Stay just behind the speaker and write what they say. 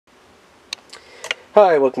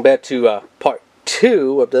Hi, welcome back to part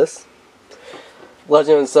 2 of this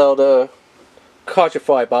Legend of Zelda Cartridge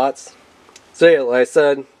bots. So yeah, like I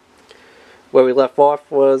said, where we left off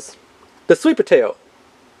was the sweet potato,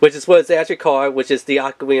 which is what it's actually called, which is the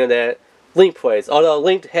ocarina that Link plays. Although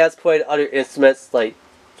Link has played other instruments like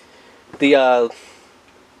the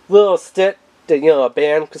little stick that a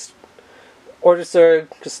band orchestra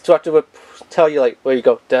constructor would tell you, like where you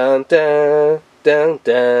go dun dun dun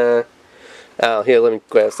dun. Oh, here, let me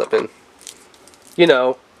grab something.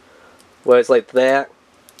 Where it's like that.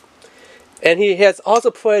 And he has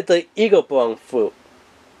also played the Eagle Bone flute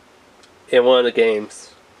in one of the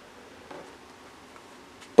games.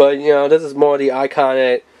 But, this is more the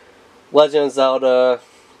iconic Legend of Zelda,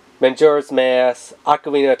 Majora's Mask,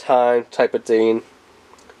 Ocarina of Time type of thing.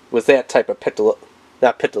 With that type of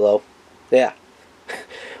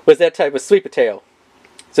with that type of sweet potato.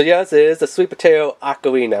 So yes, it is a sweet potato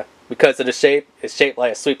ocarina. Because of the shape, it's shaped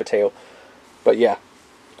like a sweet potato. But yeah.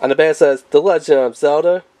 On the back it says, The Legend of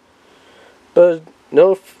Zelda. But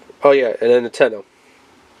no, oh yeah, and then Nintendo.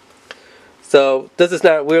 So, this is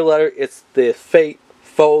not a weird letter, it's the Fate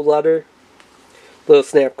faux letter. Little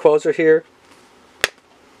snap closer here.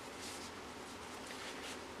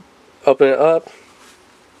 Open it up.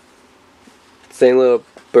 Same little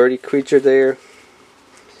birdie creature there.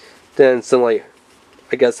 Then some like,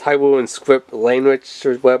 I guess Hyrule script language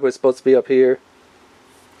or whatever it's supposed to be up here.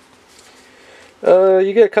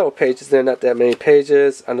 You get a couple pages there, not that many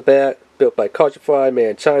pages. On the back, built by Cartridge, made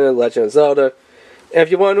in China, Legend of Zelda. And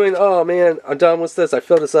if you're wondering, oh man, I'm done with this, I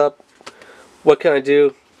filled this up, what can I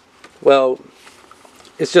do? Well,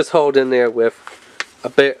 it's just held in there with a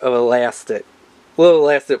bit of elastic. A little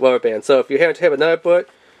elastic rubber band. So if you happen to have another book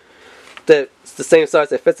that's the same size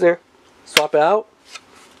that fits in there, swap it out,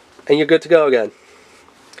 and you're good to go again.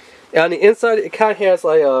 And on the inside, it kind of has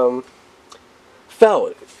like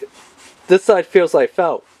felt. This side feels like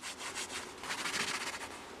felt.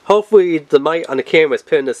 Hopefully, the mic on the camera is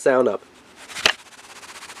picking the sound up.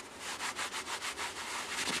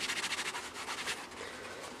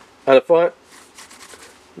 On the front,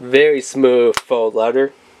 very smooth faux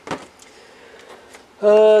leather.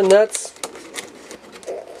 Next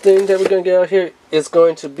thing that we're going to get out here is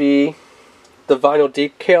going to be the vinyl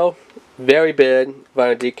decal. Very big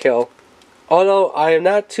vinyl decal. Although I am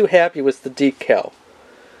not too happy with the decal.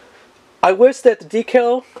 I wish that the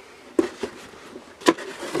decal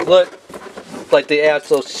looked like the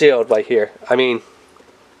actual shield right here. I mean,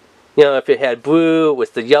 if it had blue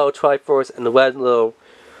with the yellow Triforce and the red little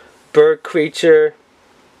bird creature.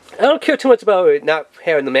 I don't care too much about it not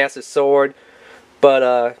having the master sword.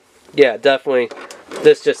 But, yeah, definitely,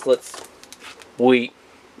 this just looks weak.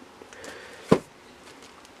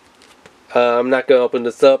 I'm not going to open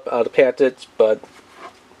this up out of the package, but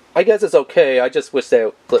I guess it's okay. I just wish that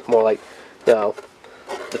it looked more like, the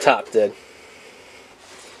top did.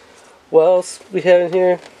 What else we have in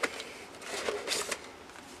here?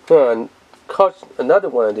 Caught another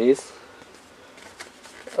one of these.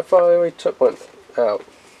 I thought I already took one out.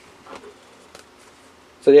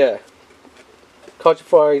 So yeah,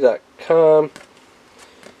 Collectible.com.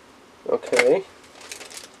 Okay.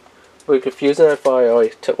 Really confusing. I thought I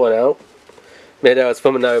already took one out. Maybe that was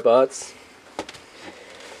from another box.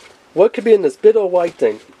 What could be in this big old white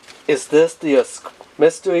thing? Is this the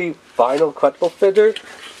mystery vinyl collectible figure?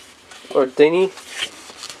 Or dingy?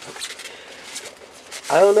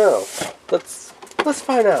 I don't know. Let's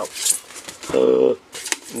find out.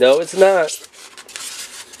 No, it's not.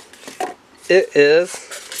 It is.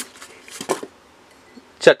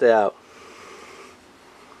 Check that out.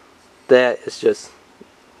 That is just.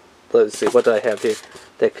 Let's see. What do I have here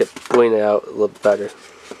that could bring it out a little better?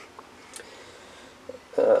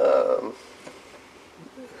 I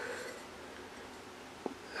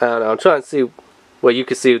don't know. I'm trying to see where you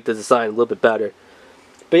can see the design a little bit better.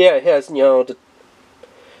 But yeah, it has, the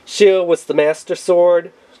shield with the master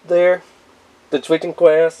sword there. The drinking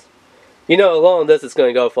glass. Alone this is going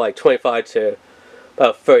to go for like 25 to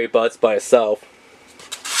about 30 bucks by itself.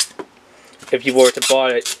 If you were to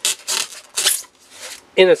buy it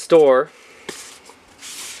in a store.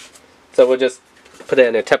 So we'll just put it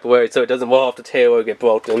in there temporarily so it doesn't roll off the table or get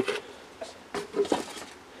broken.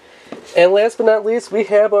 And last but not least, we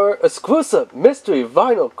have our exclusive mystery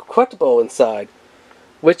vinyl collectible inside.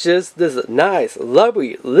 Which is this nice,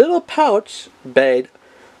 lovely little pouch made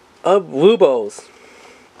of rubles.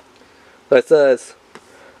 That says,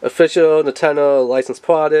 official Nintendo licensed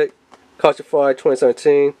product, Cartridge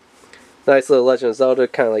 2017. Nice little Legend of Zelda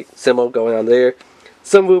kind of like symbol going on there.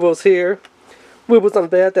 Some rubles here. Rubles on the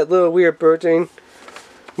back, that little weird birding.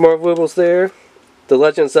 More rubles there. The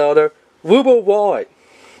Legend of Zelda REViEW wallet.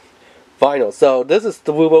 Vinyl. So this is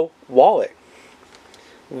the REViEW wallet.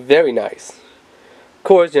 Very nice. Of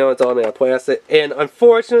course, you know, it's all made of plastic. And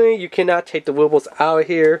unfortunately, you cannot take the REViEWs out of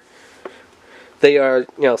here. They are,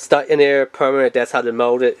 you know, stuck in there permanent. That's how they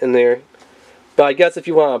mold it in there. But I guess if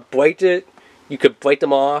you want to break it, you could break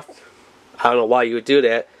them off. I don't know why you would do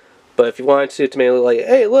that. But if you wanted to make it look like,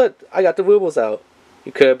 hey, look, I got the REViEWs out.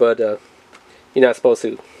 You could, but you're not supposed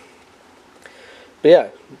to. But yeah,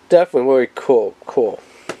 definitely very cool.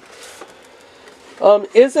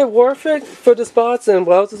 Is it worth it for the spots and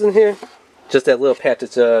what else is in here? Just that little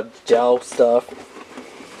package of gel stuff.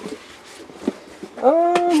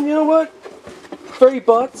 You know what?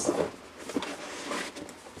 $30.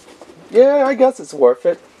 Yeah, I guess it's worth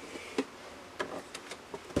it.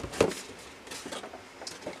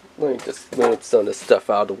 Let me just move some of this stuff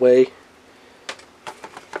out of the way.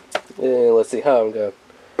 And let's see how I'm going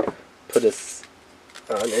to put this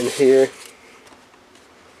on in here.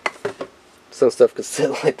 Some stuff could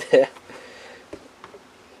sit like that.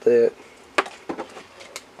 That.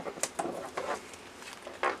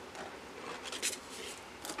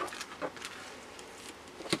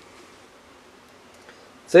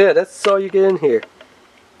 So yeah, that's all you get in here.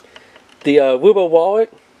 The REViEW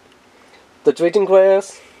wallet, the drinking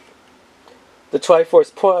glass, the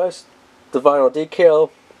Triforce Plush, the vinyl decal,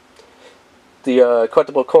 the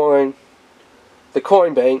collectible coin, the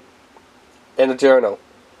coin bank, and the journal.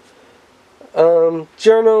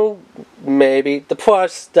 Journal, maybe. The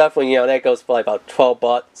plush, definitely, you know, that goes for like about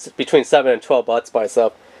 $12, between $7 and $12 by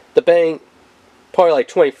itself. The bank, probably like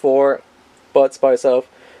 $24 by itself.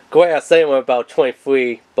 Glass, same one, about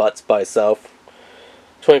 $23 by itself.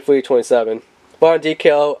 23, 27. Vinyl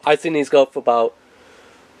decal, I've seen these go for about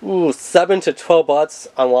 $7 to $12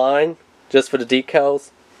 online, just for the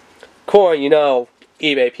decals. Coin, you know,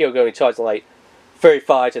 eBay, people are going to be charging like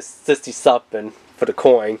 35 to 60 something for the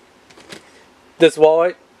coin. This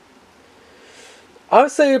wallet, I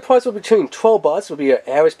would say the price would be between $12 would be an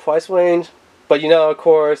average price range. But you know, of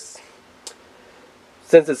course,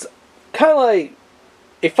 since it's kind of like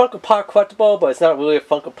a Funko Pop collectible, but it's not really a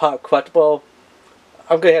Funko Pop collectible,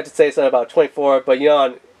 I'm going to have to say something about 24. But you know,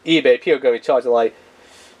 on eBay, people are going to be charging like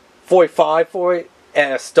 45 for it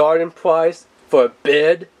at a starting price for a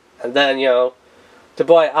bid. And then, you know, to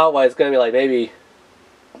buy it outright, it's going to be like maybe,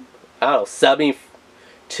 I don't know,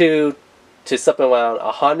 72 to something around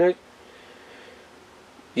 100.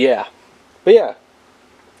 Yeah. But yeah,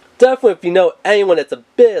 definitely if you know anyone that's a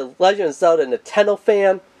big Legend of Zelda Nintendo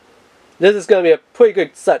fan, this is going to be a pretty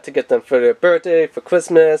good set to get them for their birthday, for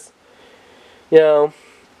Christmas. You know,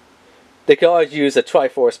 they can always use a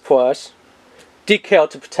Triforce Plush. Decal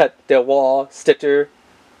to protect their wall, sticker,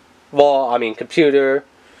 computer,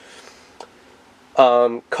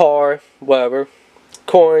 car, whatever,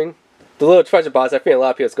 coin. The little treasure box, I think a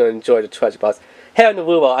lot of people are going to enjoy the treasure box. Having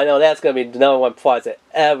the REViEW, I know that's going to be the #1 prize that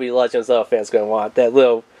every Legend of Zelda fan is going to want. That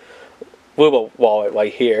little REViEW wallet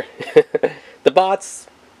right here. The box,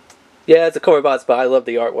 yeah, it's a cover box, but I love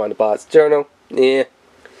the artwork on the box. Journal, yeah.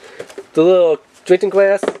 The little drinking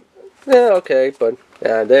glass, yeah, okay, but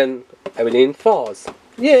and then everything falls.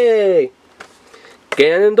 Yay!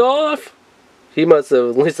 Ganondorf, he must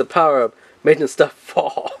have at least the power of making stuff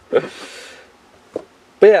fall. But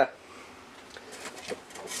yeah,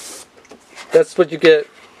 that's what you get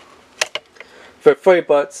for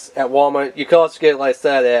 $30 at Walmart. You can also get, like I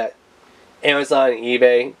said, at Amazon and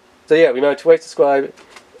eBay. So yeah, remember to rate, subscribe,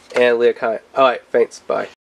 and leave a comment. Alright, thanks, bye.